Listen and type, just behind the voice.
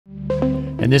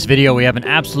In this video, we have an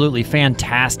absolutely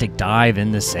fantastic dive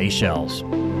in the Seychelles.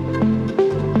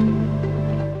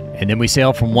 And then we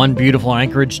sail from one beautiful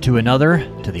anchorage to another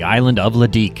to the island of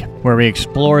Digue, where we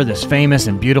explore this famous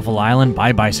and beautiful island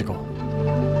by bicycle.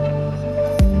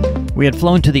 We had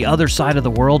flown to the other side of the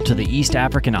world to the East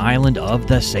African island of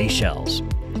the Seychelles.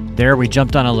 There we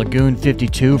jumped on a Lagoon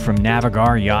 52 from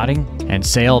Navigar Yachting and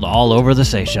sailed all over the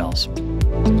Seychelles.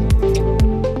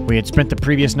 We had spent the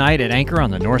previous night at anchor on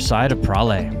the north side of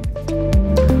Praslin.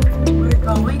 We're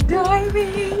going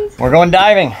diving! We're going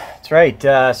diving! That's right.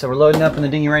 So we're loading up in the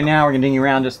dinghy right now. We're going to dinghy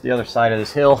around just the other side of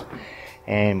this hill.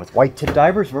 And with white tip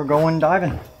divers, we're going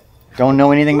diving. Don't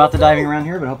know anything about the diving around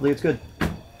here, but hopefully it's good.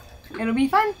 It'll be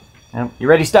fun. You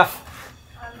ready, Steph?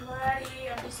 I'm ready.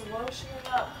 I'm just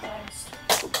lotioning up, guys.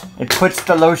 It puts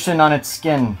the lotion on its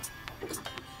skin.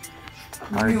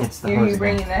 Or it gets the hose You're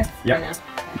bringing again. this? Yep.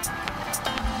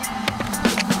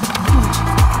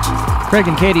 Craig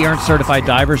and Katie aren't certified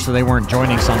divers, so they weren't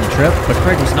joining us on the trip, but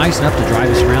Craig was nice enough to drive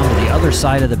us around to the other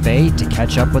side of the bay to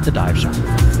catch up with the dive shop.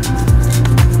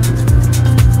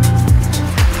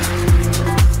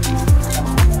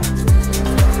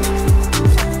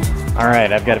 All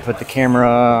right, I've got to put the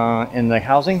camera in the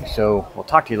housing, so we'll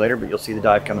talk to you later, but you'll see the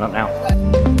dive coming up now.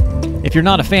 If you're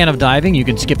not a fan of diving, you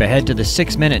can skip ahead to the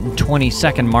 6-minute and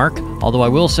 20-second mark, although I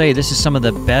will say this is some of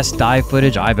the best dive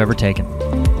footage I've ever taken.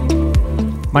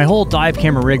 My whole dive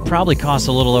camera rig probably costs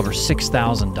a little over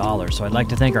 $6,000, so I'd like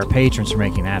to thank our patrons for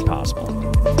making that possible.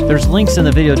 There's links in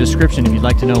the video description if you'd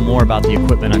like to know more about the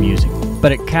equipment I'm using,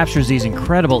 but it captures these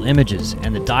incredible images,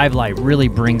 and the dive light really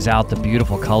brings out the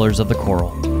beautiful colors of the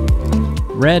coral.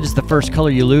 Red is the first color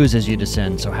you lose as you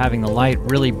descend, so having the light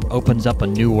really opens up a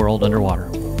new world underwater.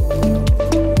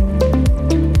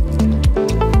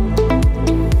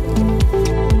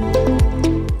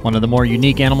 One of the more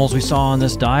unique animals we saw on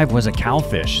this dive was a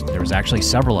cowfish. There was actually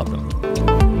several of them.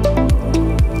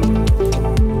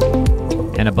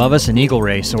 And above us, an eagle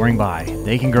ray soaring by.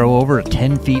 They can grow over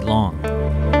 10 feet long.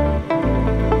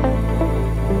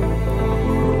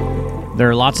 There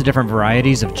are lots of different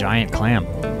varieties of giant clam.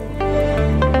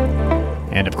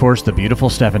 And of course, the beautiful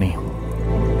Stephanie.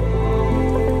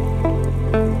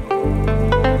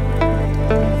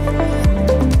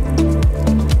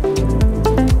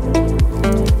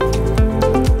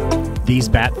 These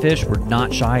batfish were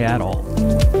not shy at all.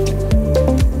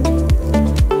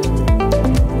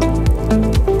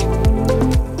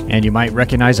 And you might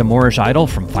recognize a Moorish idol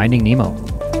from Finding Nemo.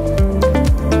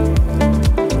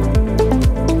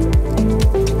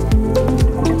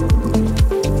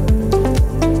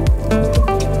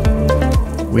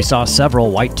 We saw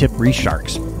several white-tip reef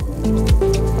sharks.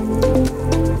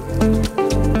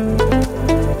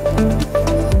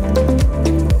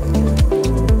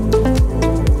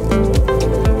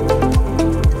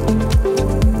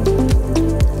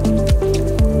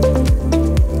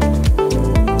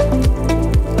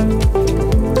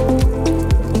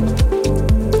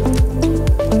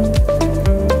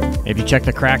 If you check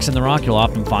the cracks in the rock, you'll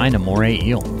often find a moray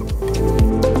eel.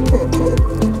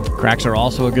 Cracks are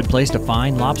also a good place to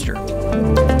find lobster.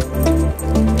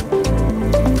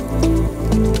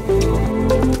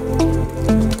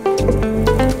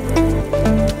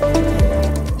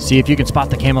 See if you can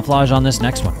spot the camouflage on this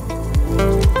next one.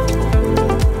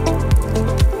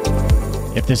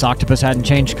 If this octopus hadn't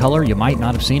changed color, you might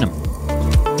not have seen him.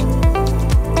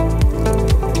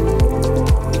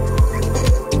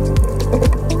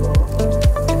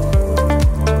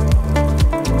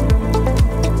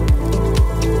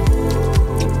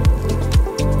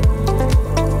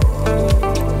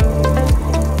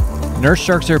 Nurse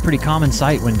sharks are a pretty common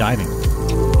sight when diving.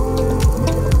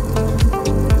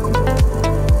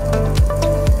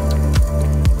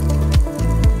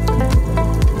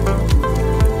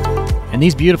 And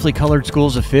these beautifully colored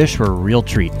schools of fish were a real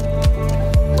treat.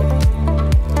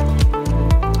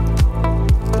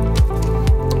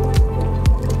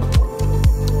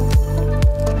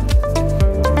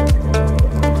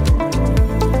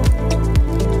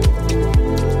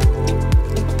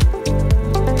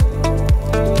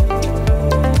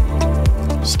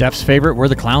 Steph's favorite were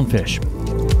the clownfish.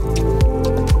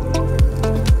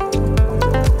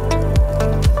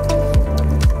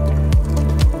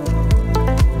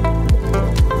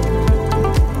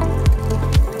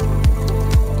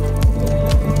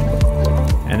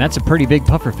 And that's a pretty big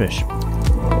pufferfish.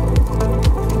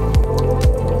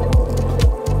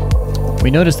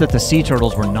 We noticed that the sea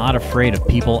turtles were not afraid of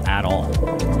people at all.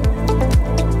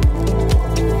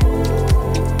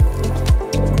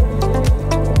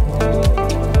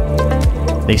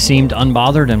 They seemed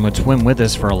unbothered and would swim with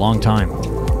us for a long time.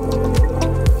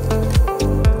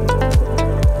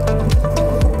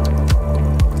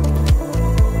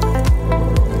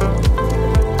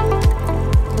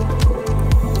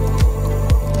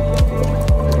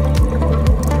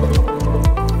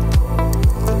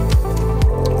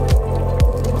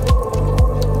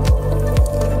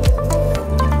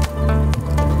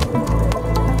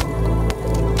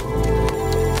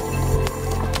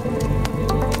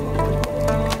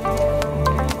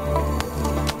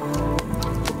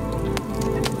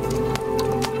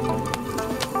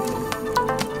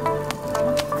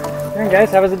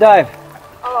 guys, how was the dive?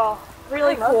 Oh,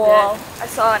 really cool. I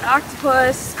saw an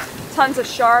octopus, tons of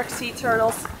sharks, sea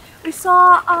turtles. We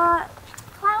saw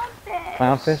clownfish.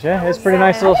 Clownfish, yeah, it's pretty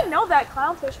nice. I didn't know that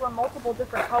clownfish were multiple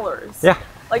different colors. Yeah.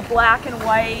 Like black and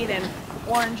white and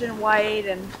orange and white,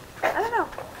 and I don't know,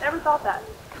 never thought that.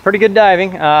 Pretty good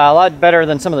diving, a lot better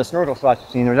than some of the snorkel spots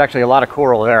you've seen. There was actually a lot of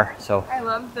coral there, so. I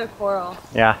loved the coral.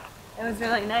 Yeah. It was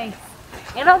really nice.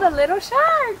 And all the little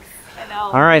sharks. I know.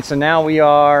 All right, so now we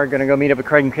are gonna go meet up with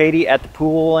Craig and Katie at the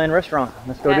pool and restaurant.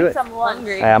 Let's go do it. I'm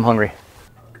hungry. I'm hungry.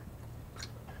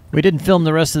 We didn't film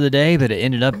the rest of the day, but it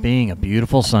ended up being a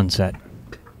beautiful sunset.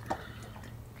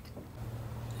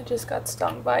 I just got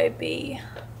stung by a bee.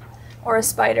 Or a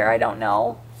spider, I don't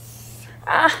know.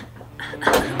 Ah.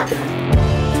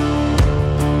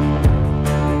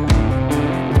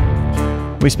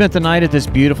 We spent the night at this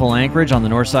beautiful anchorage on the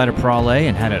north side of Praslais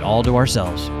and had it all to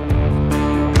ourselves.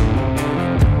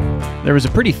 There was a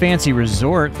pretty fancy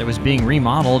resort that was being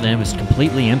remodeled and it was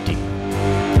completely empty.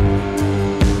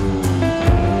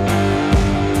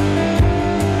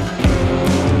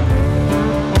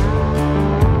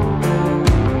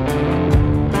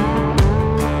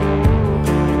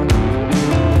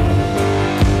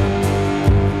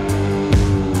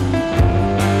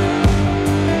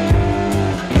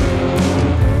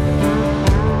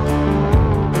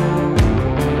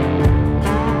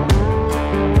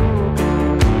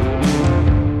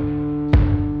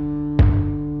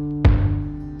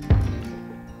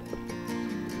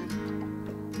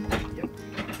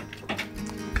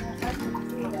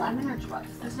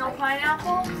 There's no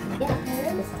pineapple?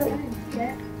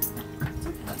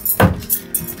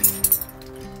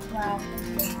 Wow.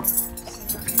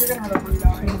 You're gonna have a rude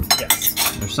eye.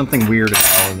 Yes. There's something weird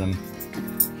about all of them.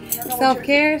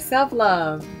 Self-care,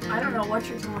 self-love. I don't know what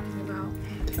you're talking about.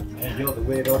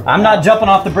 I'm not jumping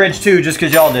off the bridge too just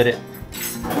because y'all did it.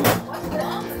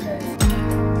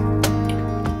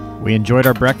 We enjoyed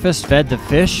our breakfast, fed the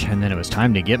fish, and then it was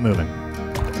time to get moving.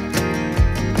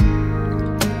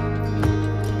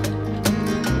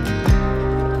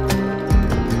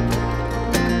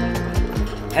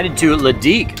 Headed to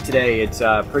Digue today. It's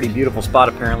a pretty beautiful spot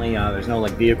apparently. There's no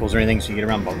like vehicles or anything, so you get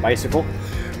around by bicycle.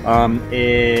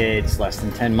 It's less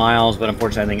than 10 miles, but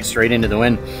unfortunately I think it's straight into the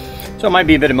wind. So it might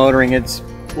be a bit of motoring. It's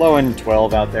blowing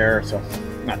 12 out there, so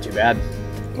not too bad.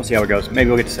 We'll see how it goes. Maybe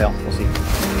we'll get to sail. We'll see.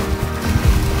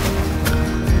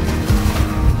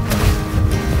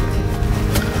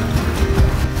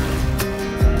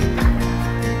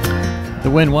 The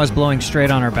wind was blowing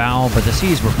straight on our bow, but the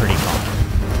seas were pretty calm.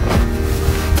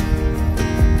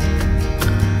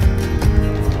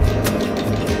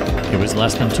 It was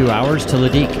less than 2 hours to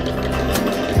Digue.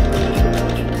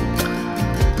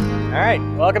 All right,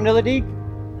 welcome to Digue.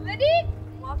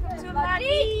 Welcome to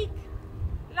Digue.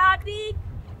 Digue,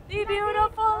 the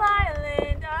beautiful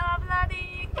island of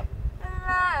Digue.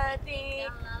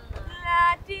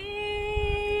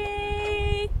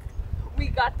 Digue. We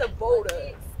got the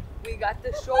boaters. We got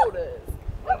the shoulders.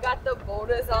 We got the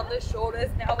boaters on the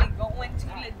shoulders. Now we going to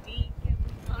Digue and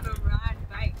we gonna ride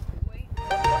bikes.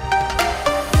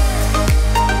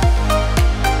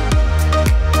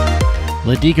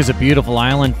 Digue is a beautiful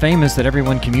island famous that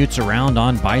everyone commutes around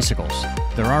on bicycles.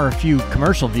 There are a few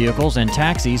commercial vehicles and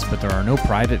taxis, but there are no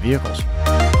private vehicles.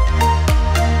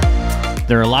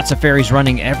 There are lots of ferries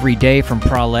running every day from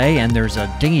Praslais, and there's a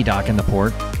dinghy dock in the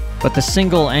port, but the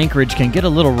single anchorage can get a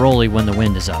little rolly when the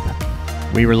wind is up.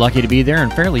 We were lucky to be there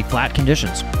in fairly flat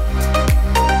conditions.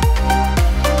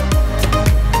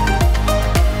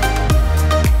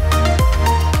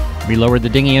 We lowered the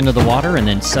dinghy into the water and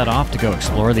then set off to go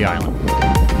explore the island.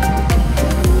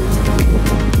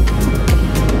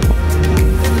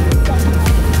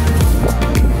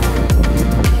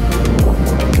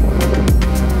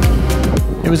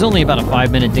 It was only about a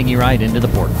 5-minute dinghy ride into the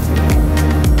port.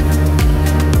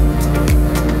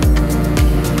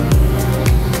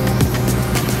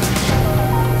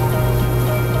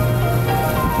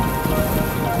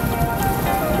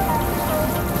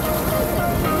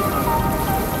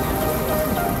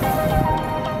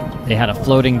 They had a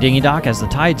floating dinghy dock as the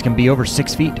tides can be over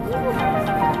 6 feet.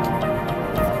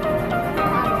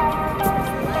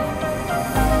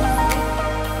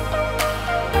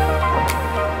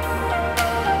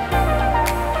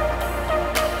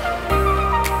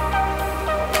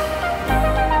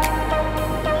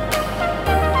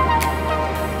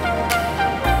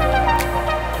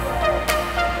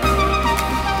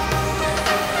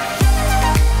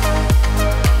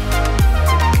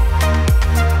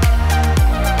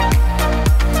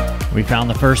 We found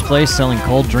the first place selling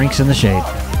cold drinks in the shade.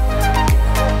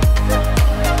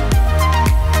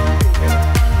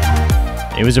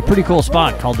 It was a pretty cool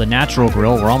spot called the Natural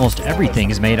Grill where almost everything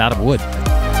is made out of wood.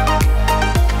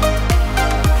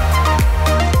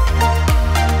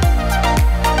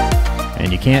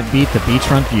 And you can't beat the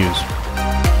beachfront views.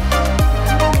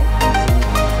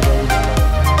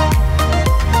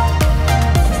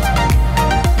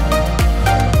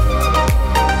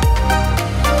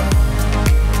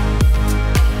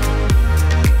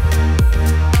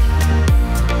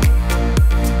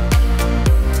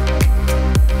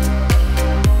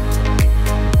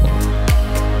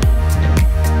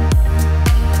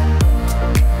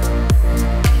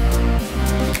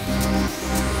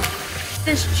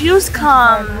 This juice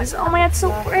comes. Oh my god, it's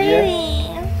so pretty.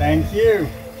 Yeah. Thank you.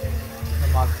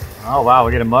 Oh wow,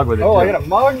 we get a mug with it. Oh, too. I got a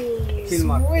mug?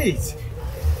 Sweet.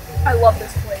 I love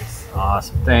this place.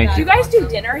 Awesome, thank Do you. you guys do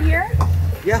dinner here?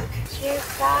 Yeah.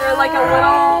 They're like a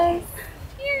little...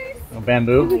 Cheers. Oh,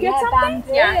 bamboo? Did you get something?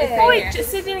 bamboo. Yeah. It's Oh right wait,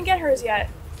 Sid didn't get hers yet.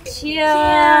 Cheers.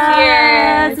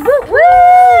 Cheers. Woo woo!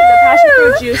 The passion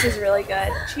fruit juice is really good.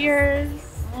 Cheers.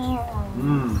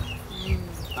 Mmm.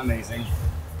 Amazing.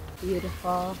 Beautiful.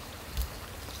 All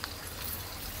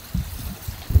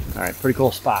right, pretty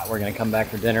cool spot. We're gonna come back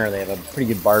for dinner. They have a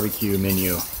pretty good barbecue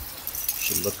menu.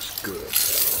 She looks good.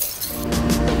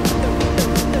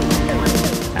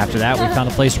 After that, we found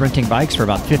a place renting bikes for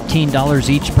about $15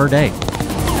 each per day.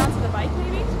 Down to the bike,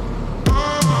 maybe?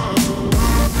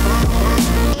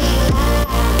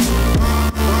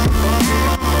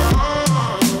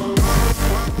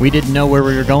 We didn't know where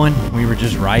we were going. We were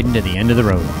just riding to the end of the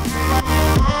road.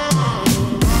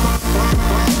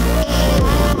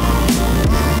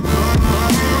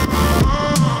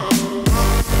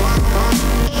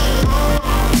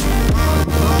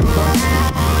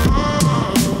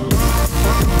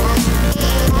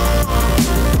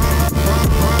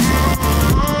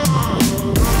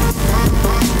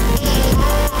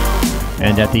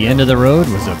 And at the end of the road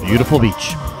was a beautiful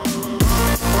beach.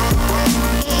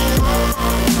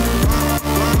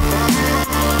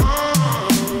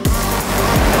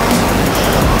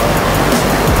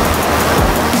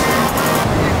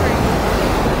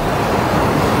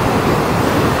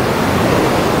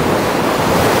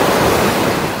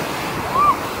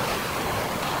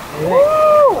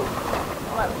 Woo!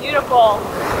 What beautiful.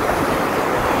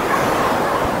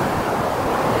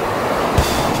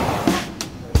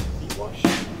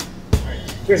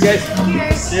 Cheers, guys.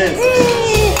 Cheers. Cheers.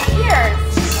 Cheers.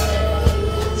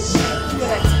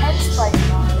 Get a 10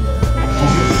 spice on.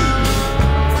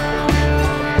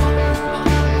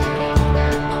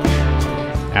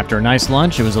 After a nice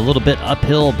lunch, it was a little bit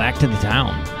uphill back to the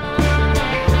town.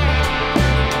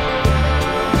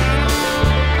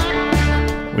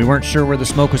 We weren't sure where the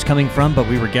smoke was coming from, but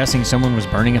we were guessing someone was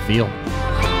burning a field.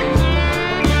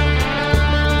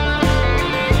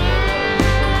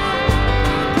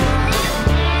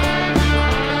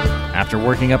 After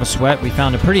working up a sweat, we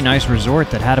found a pretty nice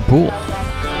resort that had a pool.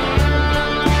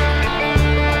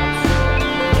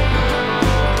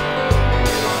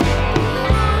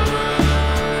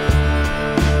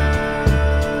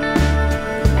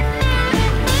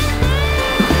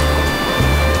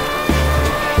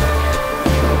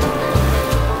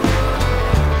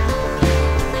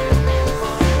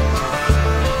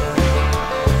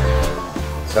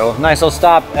 So nice little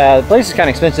stop. The place is kind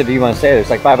of expensive if you want to stay there. It's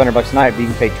like $500 a night, but you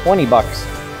can pay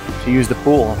 $20 to use the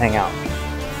pool and hang out.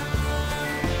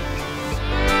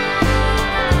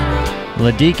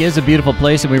 Digue is a beautiful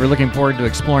place, and we were looking forward to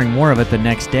exploring more of it the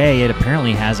next day. It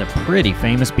apparently has a pretty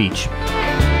famous beach.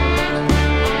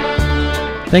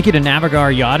 Thank you to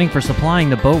Navigar Yachting for supplying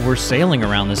the boat we're sailing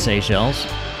around the Seychelles.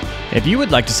 If you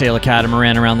would like to sail a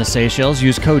catamaran around the Seychelles,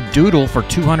 use code DOODLE for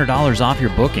 $200 off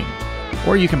your booking.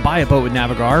 Or you can buy a boat with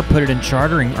Navigar, put it in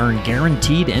charter, and earn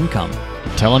guaranteed income.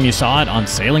 Tell them you saw it on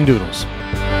Sailing Doodles.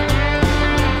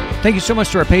 Thank you so much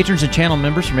to our patrons and channel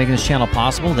members for making this channel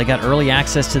possible. They got early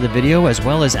access to the video as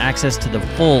well as access to the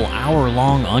full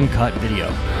hour-long uncut video.